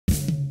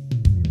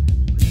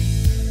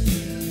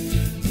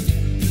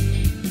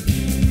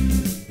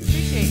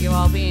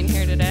being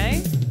here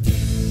today.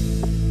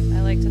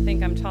 I like to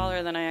think I'm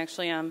taller than I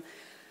actually am.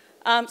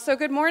 So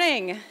good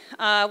morning.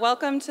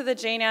 Welcome to the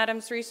Jane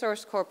Addams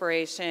Resource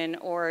Corporation,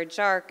 or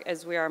JARC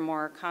as we are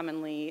more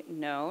commonly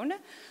known.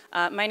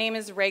 My name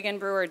is Reagan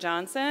Brewer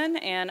Johnson,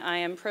 and I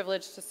am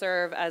privileged to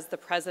serve as the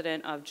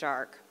president of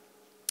JARC.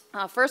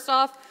 First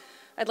off,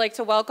 I'd like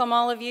to welcome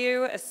all of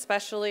you,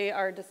 especially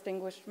our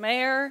distinguished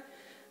mayor,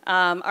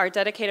 our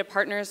dedicated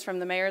partners from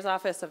the Mayor's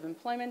Office of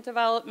Employment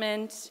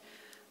Development,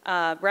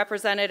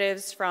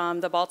 representatives from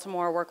the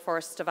Baltimore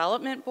Workforce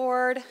Development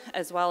Board,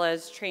 as well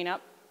as Train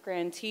Up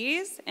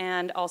grantees,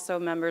 and also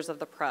members of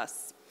the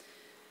press.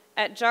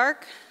 At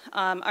JARC,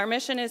 our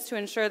mission is to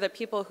ensure that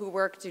people who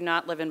work do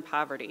not live in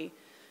poverty.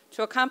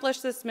 To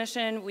accomplish this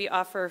mission, we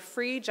offer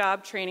free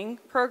job training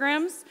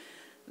programs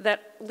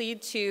that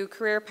lead to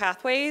career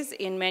pathways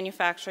in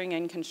manufacturing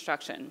and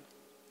construction.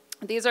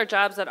 These are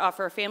jobs that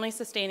offer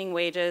family-sustaining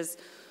wages,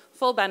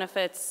 full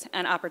benefits,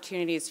 and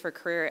opportunities for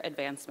career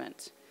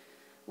advancement.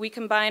 We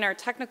combine our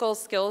technical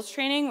skills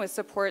training with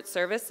support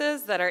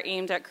services that are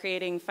aimed at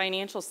creating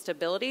financial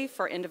stability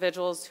for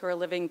individuals who are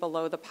living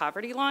below the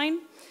poverty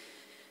line.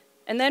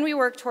 And then we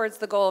work towards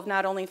the goal of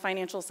not only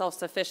financial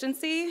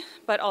self-sufficiency,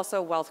 but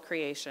also wealth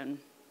creation.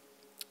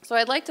 So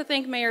I'd like to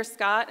thank Mayor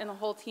Scott and the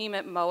whole team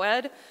at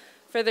MOED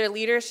for their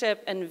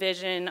leadership and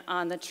vision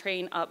on the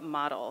Train Up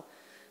model.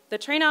 The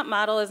Train Up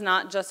model is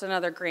not just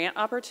another grant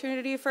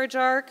opportunity for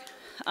JARC.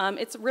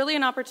 It's really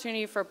an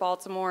opportunity for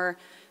Baltimore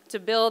to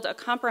build a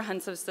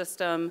comprehensive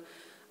system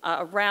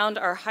around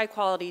our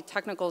high-quality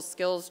technical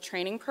skills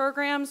training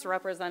programs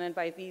represented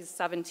by these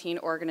 17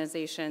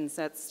 organizations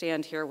that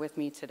stand here with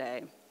me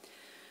today.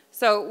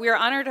 So we are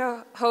honored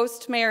to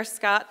host Mayor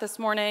Scott this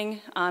morning,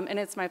 and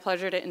it's my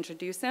pleasure to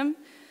introduce him.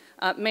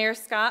 Mayor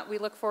Scott, we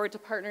look forward to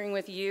partnering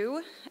with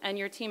you and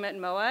your team at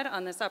MOED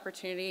on this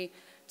opportunity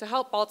to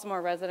help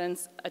Baltimore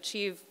residents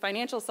achieve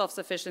financial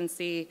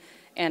self-sufficiency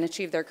and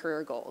achieve their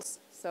career goals.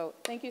 So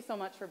thank you so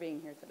much for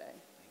being here today.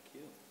 Thank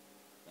you.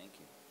 Thank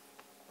you.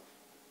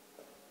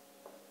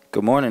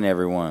 Good morning,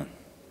 everyone.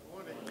 Good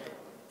morning.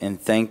 And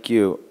thank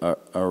you,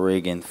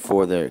 Reagan,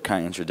 for the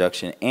kind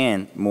introduction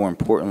and, more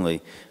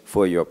importantly,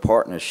 for your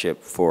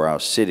partnership for our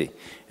city.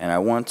 And I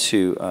want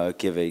to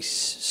give a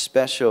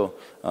special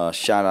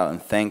shout out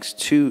and thanks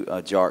to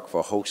JARC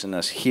for hosting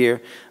us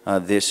here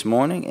this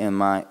morning in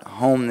my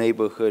home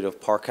neighborhood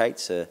of Park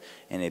Heights, in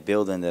a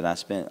building that I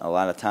spent a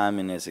lot of time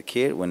in as a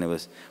kid when it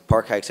was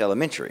Park Heights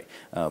Elementary.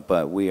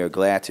 But we are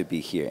glad to be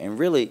here and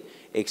really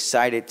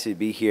excited to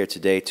be here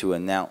today to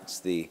announce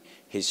the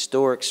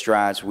historic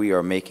strides we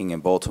are making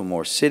in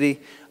Baltimore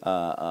City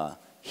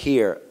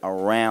here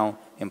around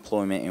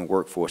employment and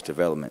workforce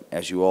development.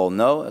 As you all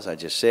know, as I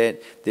just said,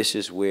 this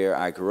is where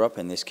I grew up,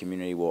 and this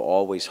community will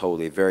always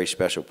hold a very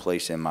special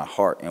place in my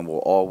heart and will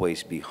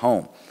always be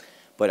home.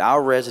 But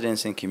our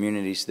residents in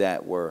communities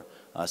that were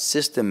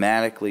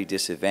systematically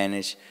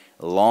disadvantaged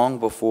long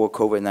before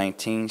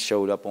COVID-19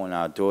 showed up on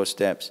our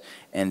doorsteps,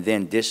 and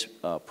then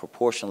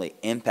disproportionately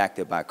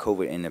impacted by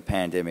COVID and the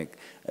pandemic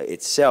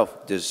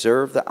itself,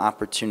 deserve the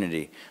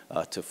opportunity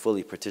to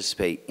fully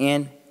participate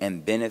in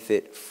and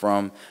benefit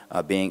from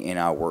being in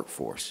our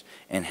workforce.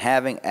 And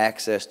having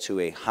access to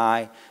a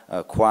high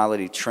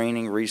quality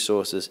training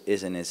resources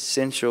is an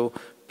essential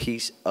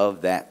piece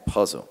of that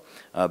puzzle.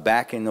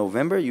 Back in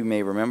November, you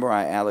may remember,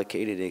 I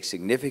allocated a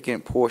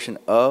significant portion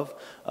of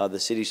the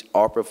city's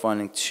ARPA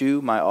funding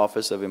to my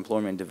Office of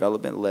Employment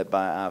Development, led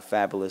by our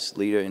fabulous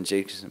leader in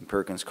Jason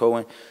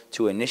Perkins-Cohen,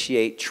 to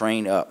initiate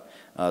Train Up.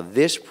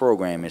 This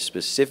program is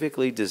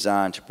specifically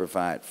designed to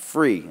provide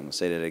free, I'm going to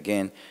say that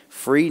again,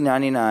 free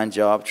 99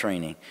 job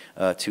training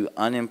to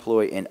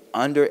unemployed and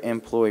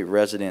underemployed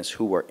residents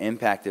who were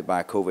impacted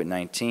by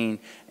COVID-19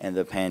 and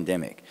the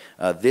pandemic.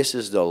 This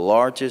is the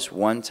largest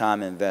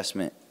one-time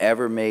investment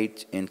ever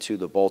made into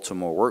the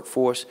Baltimore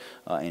workforce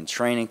in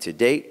training to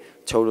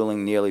date,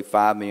 totaling nearly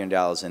 $5 million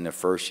in the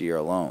first year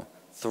alone.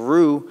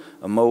 Through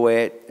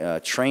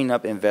MOED, Train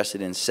Up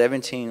invested in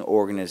 17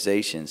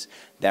 organizations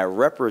that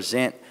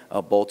represent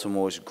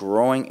Baltimore's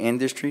growing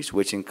industries,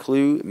 which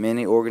include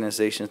many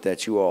organizations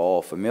that you are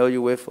all familiar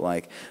with,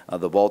 like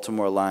the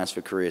Baltimore Alliance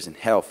for Careers in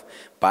Health,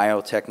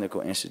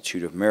 Biotechnical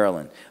Institute of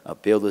Maryland,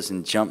 Builders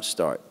and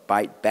Jumpstart,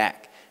 Bite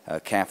Back,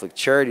 Catholic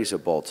Charities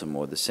of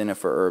Baltimore, the Center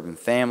for Urban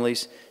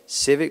Families,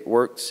 Civic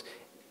Works,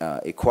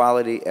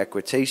 Equality,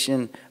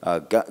 Equitation,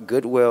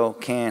 Goodwill,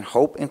 Can,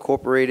 Hope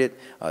Incorporated,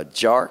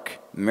 JARC,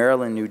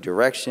 Maryland New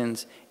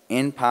Directions,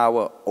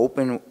 Empower,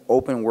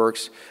 Open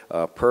Works,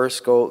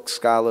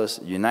 Scholars,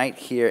 Unite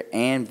Here,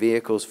 and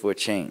Vehicles for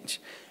Change.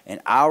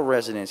 And our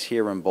residents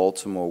here in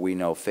Baltimore, we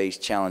know, face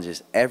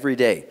challenges every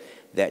day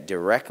that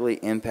directly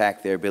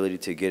impact their ability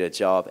to get a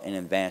job and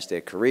advance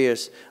their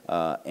careers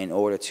in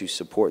order to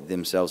support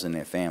themselves and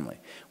their family,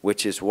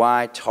 which is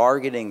why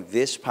targeting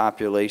this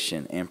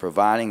population and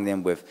providing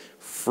them with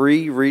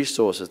free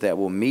resources that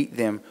will meet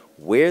them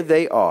where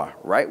they are,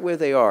 right where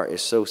they are,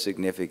 is so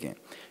significant.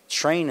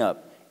 Train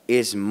Up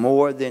is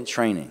more than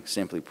training,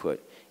 simply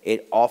put.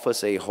 It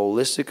offers a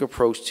holistic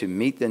approach to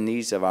meet the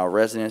needs of our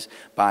residents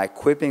by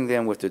equipping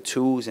them with the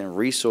tools and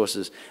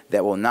resources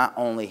that will not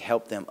only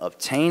help them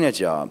obtain a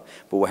job,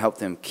 but will help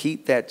them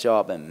keep that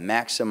job and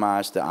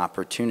maximize the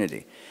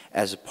opportunity.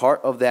 As a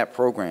part of that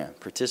program,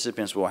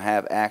 participants will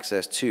have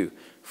access to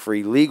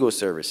free legal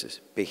services,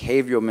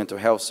 behavioral mental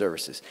health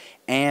services,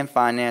 and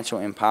financial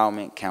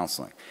empowerment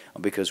counseling,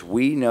 because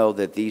we know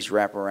that these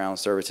wraparound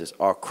services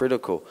are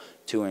critical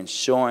to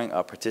ensuring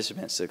a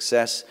participant's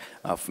success,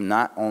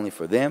 not only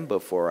for them,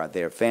 but for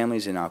their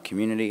families in our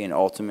community and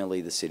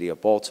ultimately the city of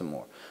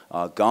Baltimore.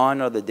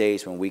 Gone are the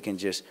days when we can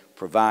just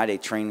provide a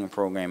training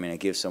program and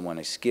give someone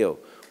a skill.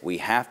 We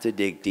have to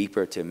dig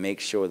deeper to make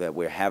sure that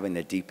we're having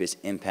the deepest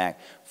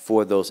impact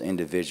for those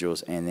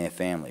individuals and their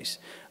families.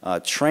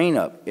 Train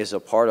Up is a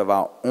part of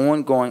our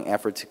ongoing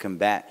effort to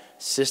combat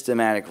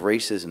systematic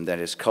racism that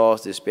has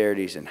caused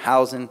disparities in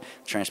housing,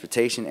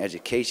 transportation,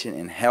 education,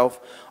 and health,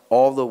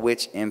 all of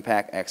which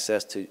impact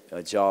access to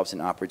jobs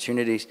and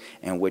opportunities,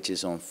 and which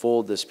is on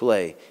full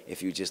display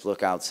if you just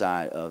look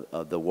outside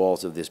of the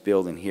walls of this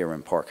building here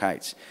in Park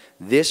Heights.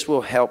 This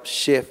will help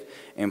shift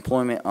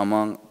employment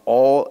among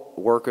all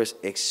workers,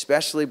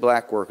 especially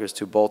black workers,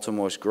 to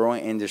Baltimore's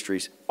growing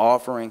industries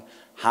offering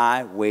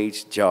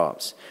high-wage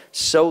jobs,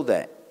 so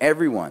that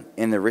everyone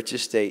in the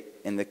richest state,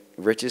 in the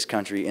richest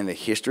country in the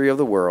history of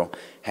the world,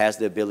 has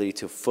the ability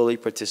to fully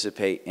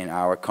participate in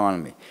our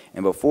economy.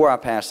 And before I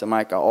pass the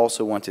mic, I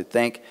also want to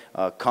thank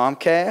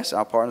Comcast,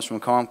 our partners from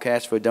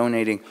Comcast, for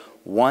donating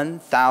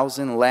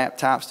 1,000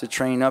 laptops to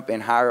Train Up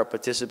and hire up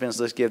participants.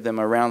 Let's give them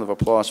a round of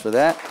applause for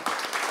that.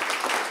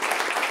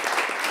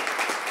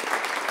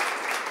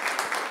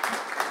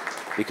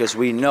 Because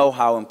we know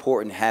how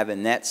important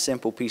having that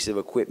simple piece of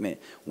equipment,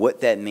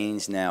 what that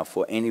means now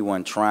for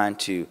anyone trying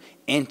to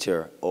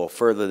enter or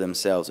further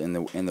themselves in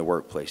the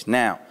workplace.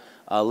 Now,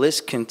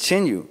 let's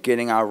continue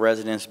getting our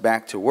residents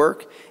back to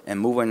work and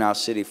moving our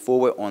city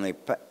forward on a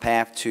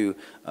path to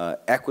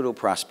equitable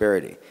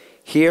prosperity.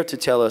 Here to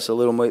tell us a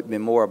little bit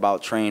more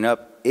about Train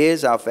Up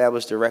is our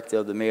fabulous director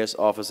of the Mayor's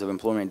Office of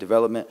Employment and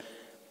Development,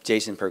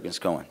 Jason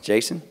Perkins-Cohen.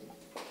 Jason?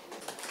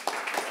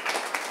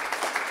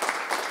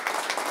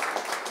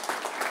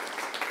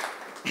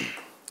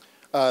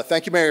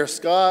 Thank you, Mayor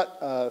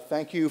Scott.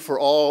 Thank you for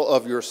all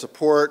of your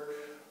support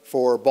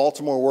for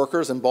Baltimore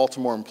workers and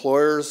Baltimore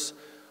employers.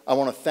 I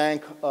want to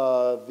thank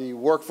the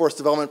workforce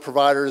development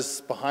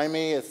providers behind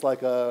me. It's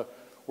like a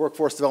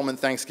workforce development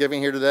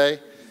Thanksgiving here today.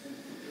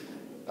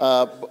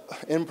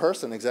 In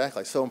person,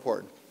 exactly, so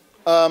important.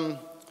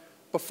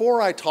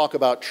 Before I talk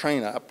about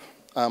Train Up,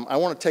 I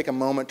want to take a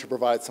moment to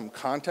provide some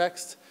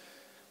context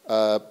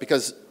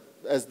because,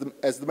 as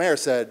the mayor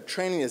said,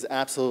 training is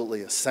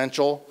absolutely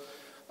essential.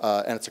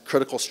 And it's a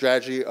critical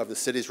strategy of the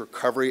city's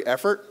recovery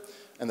effort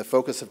and the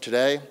focus of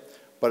today.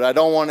 But I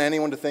don't want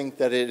anyone to think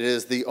that it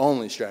is the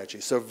only strategy.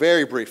 So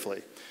very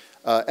briefly,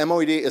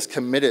 MOED is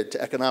committed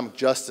to economic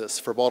justice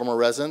for Baltimore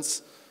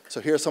residents.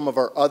 So here are some of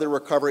our other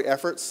recovery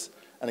efforts.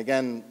 And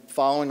again,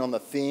 following on the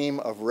theme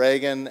of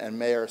Reagan and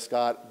Mayor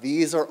Scott,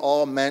 these are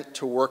all meant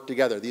to work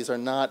together. These are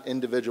not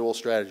individual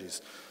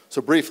strategies.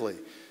 So briefly,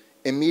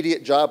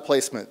 immediate job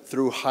placement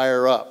through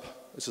Hire Up.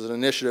 This is an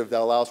initiative that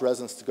allows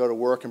residents to go to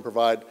work and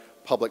provide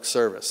public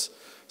service,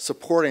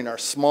 supporting our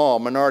small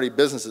minority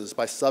businesses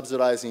by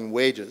subsidizing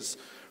wages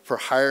for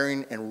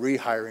hiring and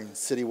rehiring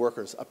city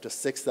workers up to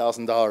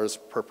 $6,000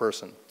 per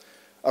person.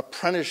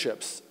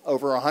 Apprenticeships,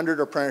 over 100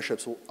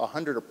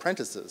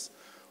 apprentices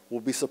will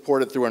be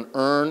supported through an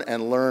earn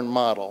and learn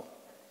model,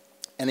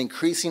 and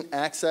increasing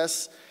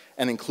access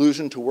and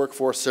inclusion to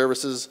workforce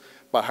services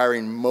by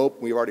hiring,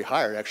 we've already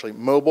hired actually,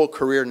 mobile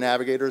career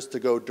navigators to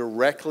go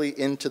directly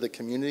into the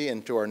community,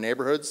 into our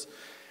neighborhoods,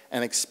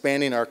 and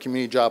expanding our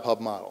community job hub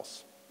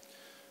models.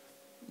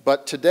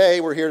 But today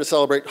we're here to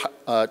celebrate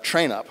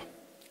Train Up.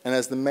 And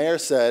as the mayor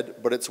said,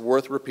 but it's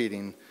worth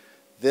repeating,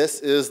 this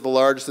is the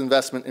largest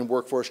investment in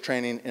workforce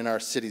training in our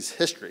city's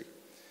history.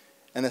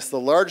 And it's the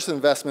largest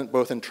investment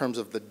both in terms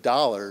of the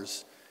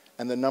dollars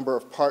and the number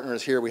of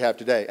partners here we have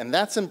today. And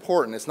that's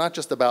important. It's not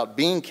just about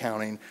bean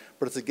counting,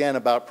 but it's again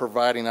about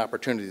providing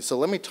opportunities. So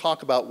let me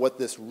talk about what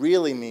this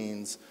really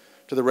means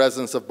to the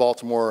residents of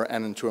Baltimore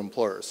and to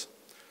employers.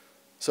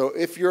 So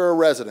if you're a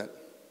resident,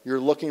 you're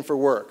looking for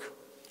work,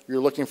 you're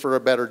looking for a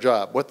better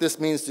job, what this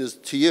means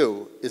to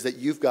you is that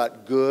you've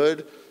got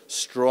good,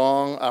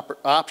 strong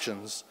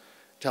options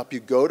to help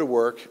you go to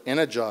work in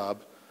a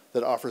job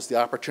that offers the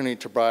opportunity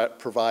to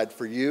provide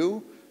for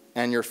you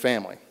and your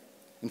family.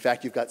 In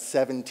fact, you've got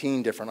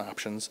 17 different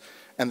options,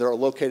 and they're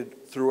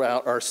located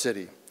throughout our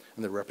city,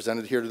 and they're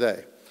represented here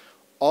today.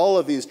 All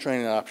of these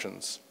training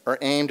options are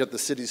aimed at the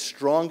city's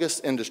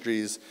strongest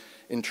industries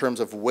in terms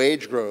of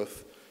wage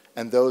growth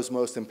and those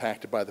most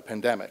impacted by the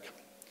pandemic.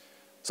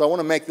 So I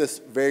want to make this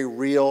very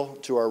real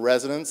to our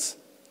residents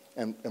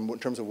and in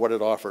terms of what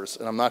it offers.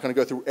 And I'm not going to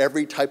go through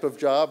every type of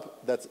job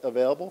that's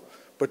available,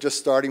 but just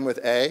starting with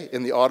A,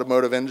 in the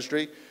automotive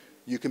industry,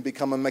 you can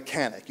become a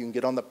mechanic. You can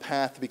get on the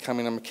path to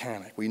becoming a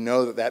mechanic. We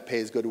know that that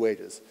pays good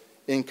wages.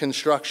 In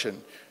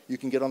construction, you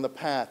can get on the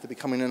path to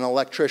becoming an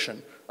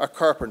electrician, a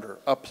carpenter,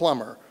 a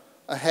plumber,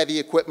 a heavy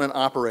equipment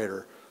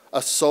operator,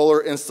 a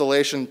solar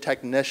installation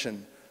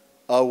technician,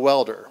 a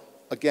welder.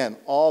 Again,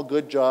 all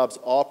good jobs,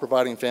 all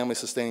providing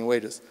family-sustaining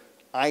wages.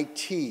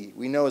 IT,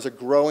 we know, is a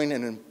growing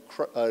and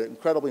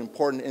incredibly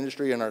important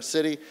industry in our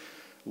city.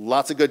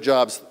 Lots of good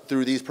jobs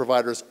through these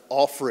providers,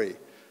 all free.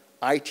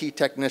 IT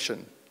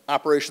technician,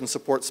 operations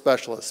support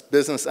specialist,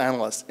 business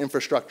analyst,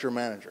 infrastructure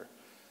manager.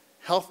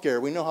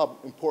 Healthcare, we know how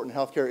important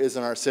healthcare is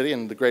in our city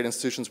and the great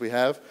institutions we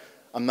have.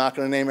 I'm not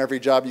going to name every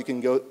job you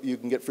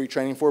can get free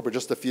training for, but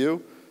just a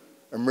few.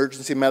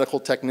 Emergency medical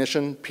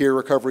technician, peer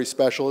recovery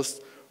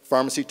specialist,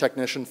 pharmacy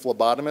technician,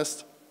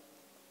 phlebotomist.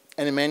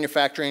 And in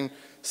manufacturing,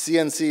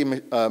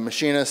 CNC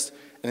machinist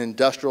and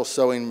industrial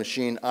sewing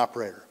machine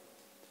operator.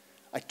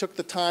 I took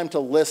the time to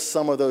list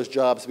some of those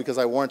jobs because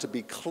I wanted to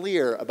be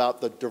clear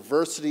about the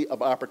diversity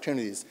of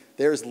opportunities.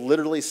 There's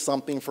literally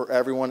something for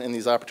everyone in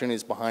these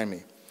opportunities behind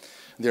me.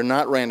 They're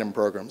not random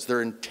programs.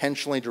 They're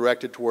intentionally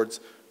directed towards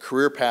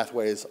career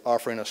pathways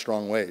offering a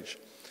strong wage.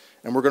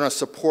 And we're going to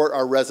support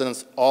our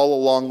residents all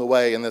along the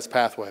way in this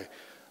pathway.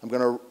 I'm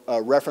going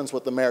to reference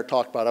what the mayor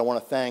talked about. I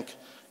want to thank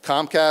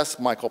Comcast,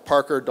 Michael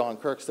Parker, Dawn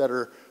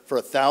Kirkstetter for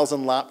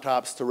 1,000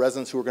 laptops to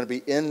residents who are going to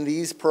be in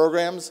these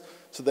programs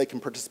so they can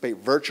participate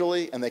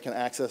virtually and they can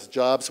access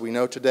jobs. We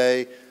know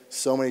today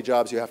so many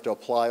jobs you have to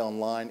apply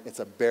online. It's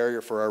a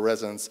barrier for our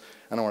residents,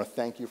 and I want to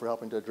thank you for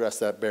helping to address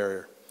that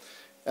barrier.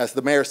 As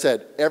the mayor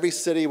said, every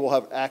city will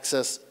have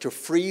access to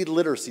free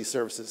literacy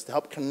services to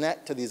help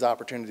connect to these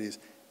opportunities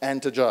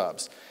and to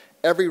jobs.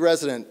 Every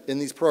resident in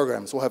these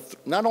programs will have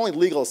not only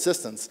legal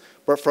assistance,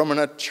 but from an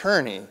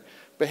attorney,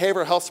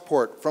 behavioral health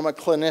support from a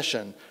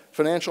clinician,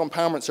 financial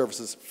empowerment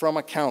services from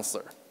a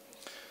counselor.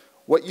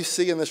 What you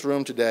see in this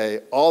room today,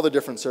 all the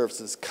different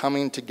services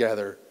coming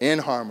together in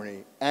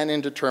harmony and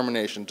in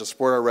determination to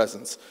support our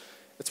residents,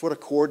 it's what a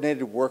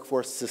coordinated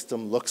workforce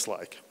system looks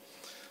like.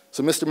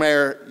 So, Mr.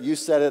 Mayor, you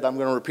said it, I'm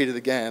going to repeat it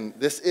again.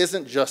 This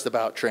isn't just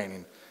about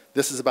training.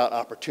 This is about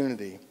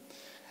opportunity.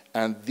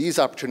 And these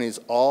opportunities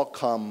all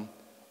come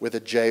with a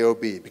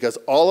JOB, because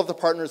all of the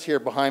partners here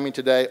behind me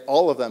today,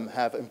 all of them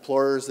have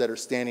employers that are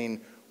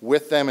standing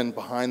with them and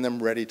behind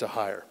them ready to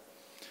hire.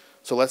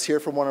 So let's hear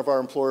from one of our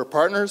employer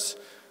partners.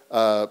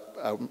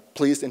 I'm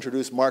pleased to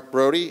introduce Mark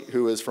Brody,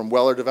 who is from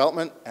Weller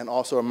Development and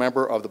also a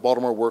member of the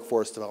Baltimore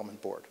Workforce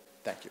Development Board.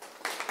 Thank you.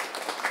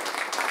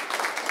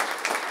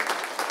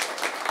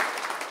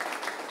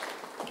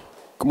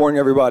 Good morning,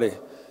 everybody.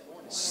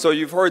 So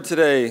you've heard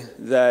today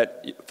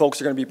that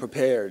folks are going to be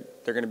prepared.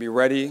 They're going to be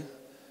ready.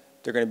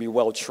 They're going to be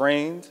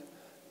well-trained.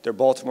 They're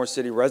Baltimore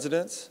City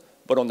residents.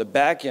 But on the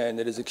back end,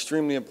 it is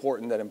extremely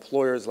important that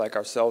employers like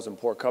ourselves in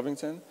Port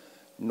Covington,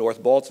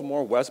 North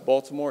Baltimore, West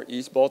Baltimore,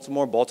 East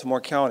Baltimore, Baltimore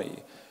County,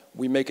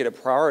 we make it a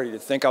priority to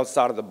think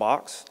outside of the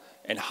box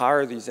and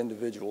hire these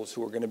individuals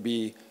who are going to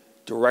be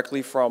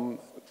directly from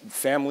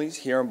families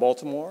here in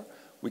Baltimore.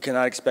 We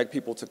cannot expect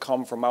people to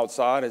come from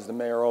outside, as the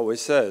mayor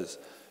always says.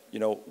 You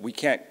know, we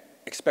can't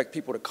expect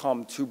people to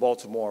come to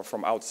Baltimore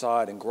from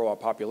outside and grow our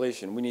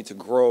population. We need to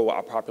grow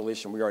our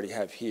population we already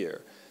have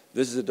here.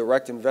 This is a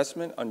direct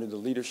investment under the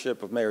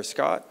leadership of Mayor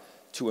Scott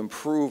to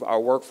improve our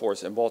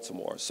workforce in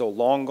Baltimore. So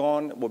long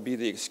gone will be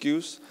the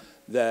excuse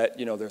that,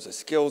 you know, there's a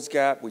skills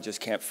gap, we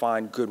just can't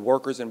find good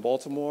workers in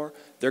Baltimore.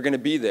 They're going to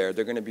be there,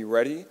 they're going to be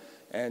ready,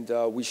 and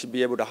we should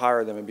be able to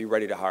hire them and be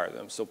ready to hire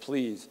them. So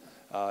please,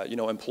 you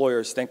know,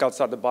 employers, think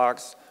outside the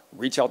box,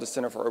 reach out to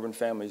Center for Urban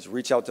Families,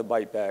 reach out to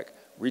Bite Back,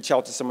 reach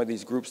out to some of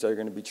these groups that are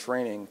going to be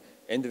training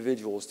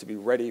individuals to be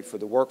ready for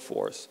the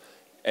workforce.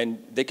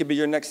 And they could be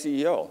your next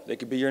CEO, they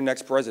could be your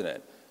next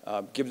president.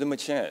 Give them a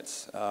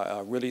chance.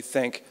 Really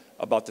think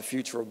about the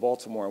future of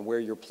Baltimore and where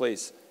your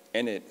place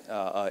in it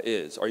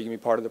is. Are you going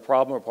to be part of the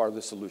problem or part of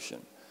the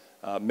solution?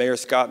 Mayor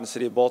Scott and the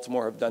City of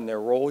Baltimore have done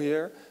their role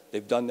here.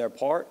 They've done their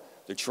part.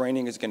 The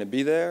training is going to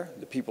be there.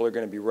 The people are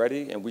going to be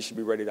ready, and we should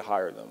be ready to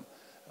hire them.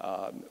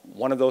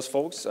 One of those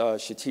folks,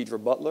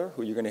 Shatidra Butler,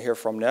 who you're going to hear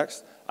from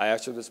next, I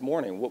asked her this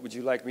morning, what would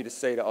you like me to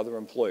say to other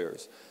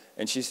employers?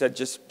 And she said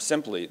just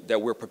simply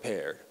that we're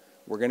prepared.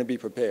 We're going to be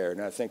prepared,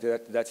 and I think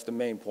that's the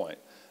main point.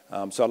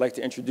 So I'd like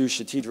to introduce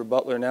Shatidra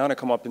Butler now to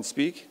come up and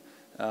speak,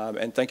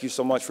 and thank you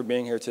so much for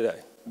being here today.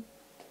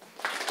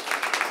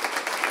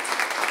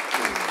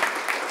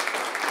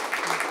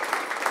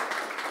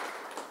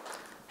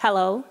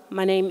 Hello,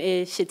 my name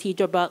is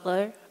Shatidra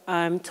Butler.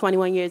 I'm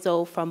 21 years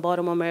old from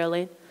Baltimore,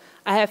 Maryland.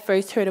 I had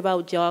first heard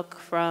about JARC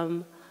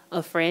from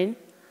a friend.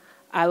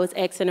 I was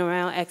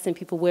asking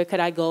people where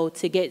could I go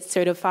to get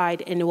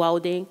certified in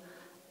welding.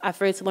 I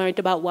first learned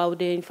about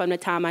welding from the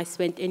time I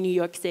spent in New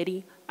York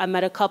City. I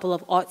met a couple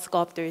of art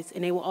sculptors,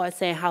 and they were all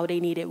saying how they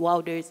needed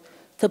welders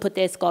to put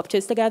their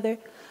sculptures together.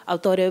 I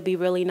thought it would be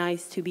really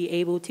nice to be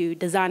able to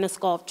design a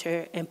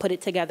sculpture and put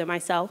it together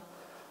myself.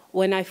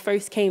 When I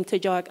first came to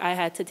JARC, I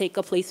had to take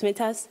a placement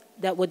test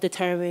that would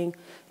determine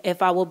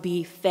if I would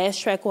be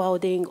fast-track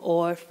welding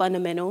or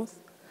fundamentals.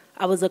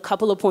 I was a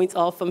couple of points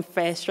off from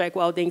fast-track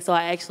welding, so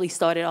I actually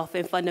started off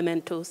in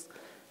fundamentals.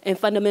 In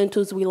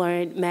fundamentals, we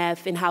learned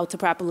math and how to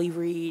properly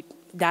read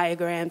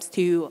diagrams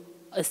to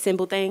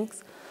assemble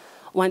things.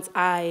 Once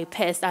I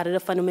passed out of the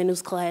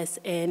fundamentals class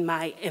in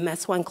my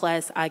MS1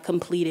 class, I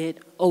completed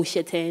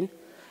OSHA 10,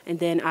 and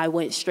then I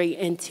went straight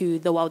into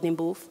the welding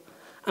booth.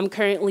 I'm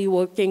currently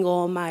working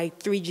on my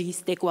 3G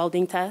stick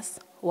welding test.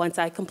 Once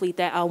I complete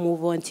that, I'll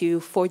move on to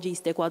 4G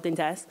stick welding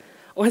test.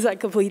 Once I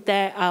complete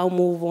that, I'll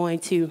move on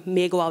to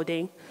MIG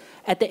welding.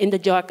 At the end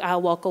of JARC,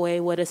 I'll walk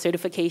away with a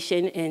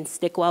certification in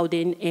stick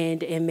welding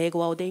and in MIG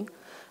welding.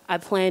 I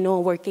plan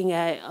on working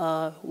at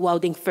a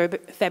welding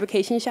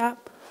fabrication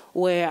shop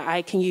where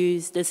I can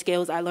use the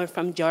skills I learned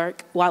from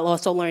JARC while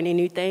also learning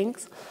new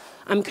things.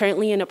 I'm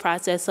currently in the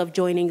process of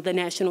joining the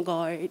National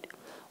Guard.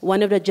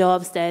 One of the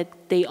jobs that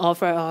they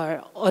offer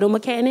are auto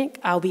mechanic.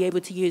 I'll be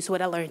able to use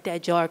what I learned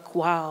at JARC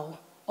while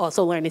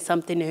also learning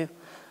something new.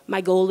 My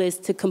goal is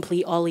to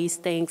complete all these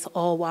things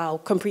all while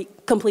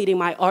completing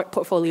my art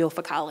portfolio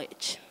for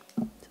college.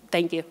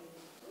 Thank you.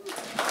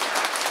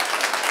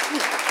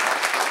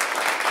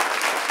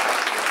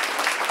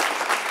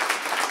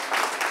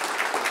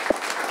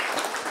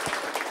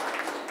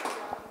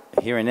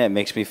 Hearing that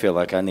makes me feel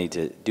like I need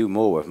to do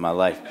more with my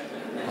life.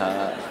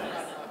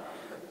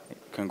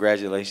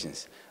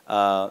 Congratulations.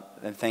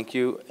 And thank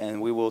you,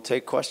 and we will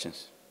take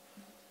questions.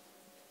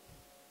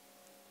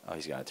 Oh,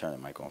 he's got to turn the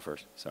mic on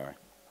first. Sorry.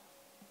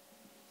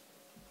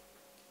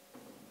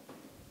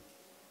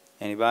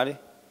 Anybody?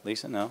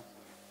 Lisa? No?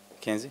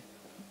 Kenzie?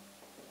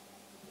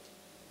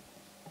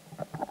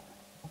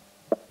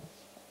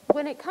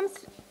 When it comes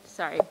to,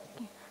 sorry.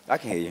 I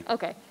can hear you.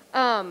 Okay.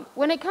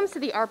 When it comes to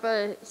the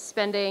ARPA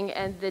spending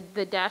and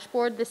the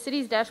dashboard, the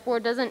city's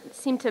dashboard doesn't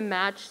seem to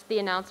match the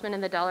announcement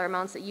and the dollar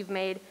amounts that you've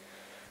made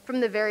from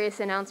the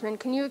various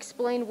announcements. Can you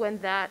explain when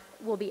that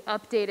will be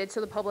updated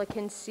so the public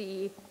can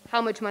see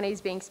how much money is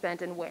being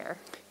spent and where?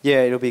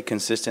 Yeah, it'll be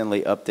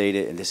consistently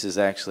updated, and this is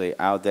actually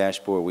our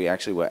dashboard. We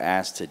actually were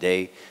asked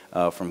today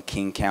from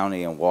King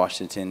County and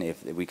Washington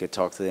if we could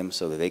talk to them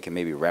so that they can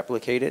maybe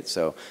replicate it.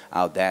 So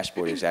our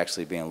dashboard is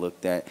actually being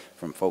looked at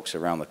from folks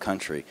around the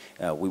country.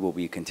 We will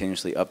be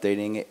continuously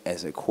updating it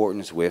as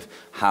accordance with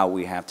how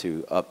we have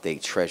to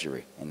update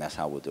Treasury, and that's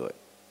how we'll do it.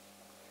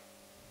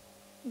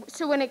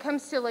 So when it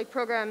comes to like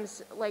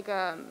programs like,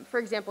 for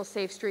example,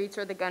 Safe Streets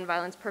or the gun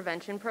violence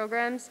prevention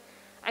programs,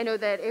 I know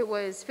that it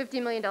was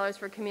 $50 million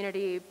for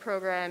community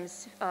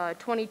programs,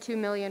 $22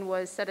 million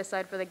was set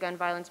aside for the gun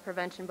violence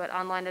prevention, but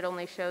online it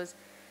only shows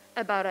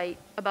about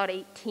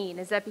 18.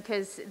 Is that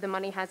because the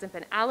money hasn't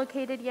been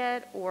allocated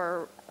yet,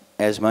 or?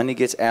 As money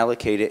gets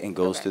allocated and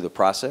goes Okay. through the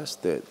process,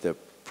 the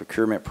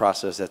procurement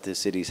process that the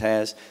cities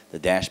has, the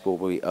dashboard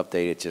will be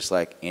updated just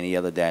like any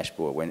other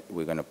dashboard.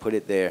 We're going to put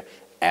it there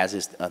as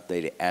it's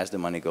updated, as the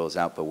money goes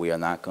out, but we are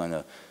not going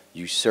to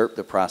usurp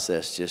the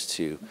process just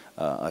to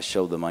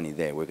show the money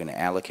there. We're going to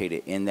allocate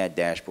it in that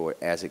dashboard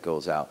as it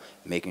goes out,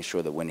 making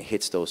sure that when it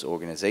hits those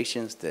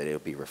organizations that it'll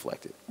be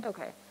reflected.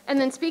 Okay. And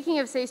then speaking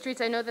of Safe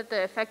Streets, I know that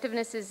the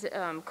effectiveness is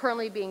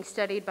currently being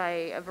studied by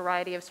a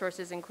variety of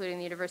sources, including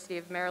the University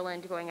of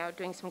Maryland, going out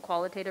doing some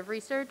qualitative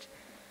research.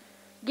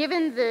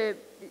 Given the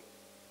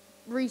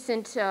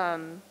recent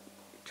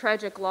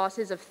tragic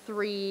losses of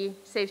 3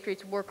 Safe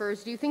Streets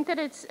workers, do you think that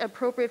it's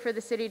appropriate for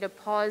the city to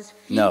pause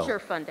future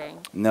funding?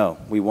 No,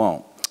 we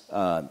won't.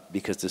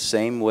 Because the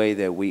same way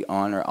that we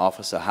honor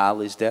Officer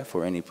Holly's death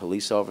or any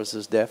police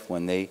officer's death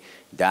when they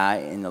die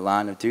in the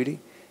line of duty,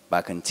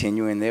 by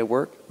continuing their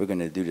work, we're going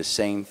to do the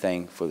same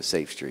thing for the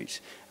Safe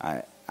Streets.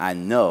 I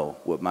know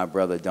what my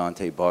brother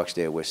Dante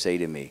Barksdale would say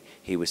to me.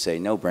 He would say,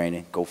 no,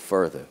 Brandon, go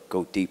further,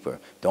 go deeper.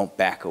 Don't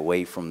back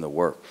away from the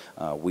work.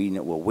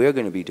 What we're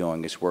going to be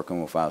doing is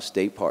working with our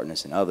state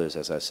partners and others,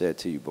 as I said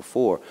to you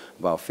before,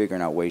 about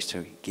figuring out ways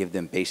to give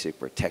them basic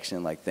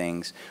protection like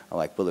things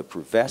like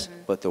bulletproof vests,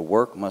 but the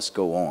work must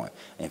go on.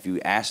 And if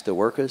you ask the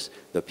workers,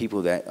 the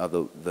people that are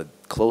the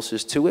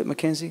closest to it,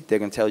 Mackenzie, they're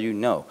going to tell you,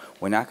 no,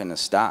 we're not going to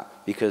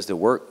stop because the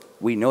work,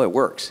 we know it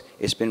works.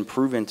 It's been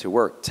proven to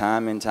work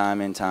time and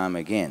time and time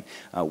again.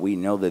 We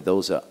know that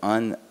those are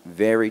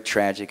very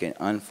tragic and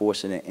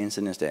unfortunate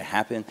incidents that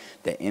happened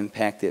that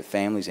impacted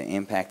families and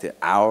impacted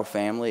our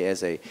family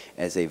as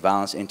a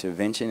violence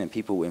intervention and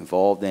people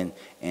involved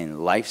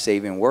in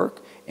life-saving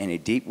work in a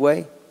deep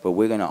way. But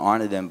we're going to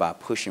honor them by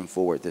pushing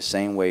forward the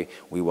same way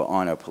we will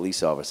honor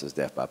police officers'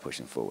 death by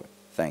pushing forward.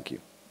 Thank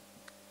you.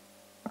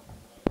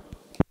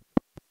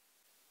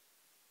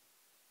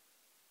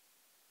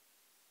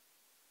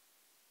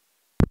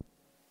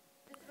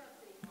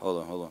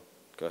 Hold on.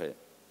 Go ahead.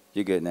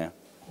 You're good now.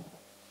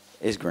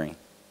 It's green.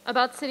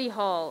 About City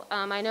Hall,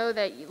 I know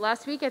that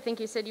last week I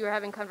think you said you were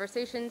having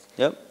conversations.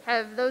 Yep.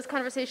 Have those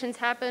conversations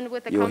happened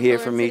with the You'll council hear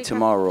and from me city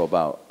tomorrow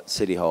about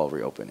City Hall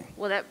reopening.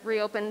 Will that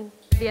reopen?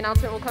 The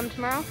announcement will come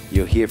tomorrow?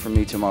 You'll hear from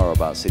me tomorrow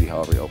about City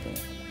Hall reopening.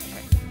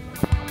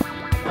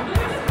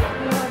 Okay.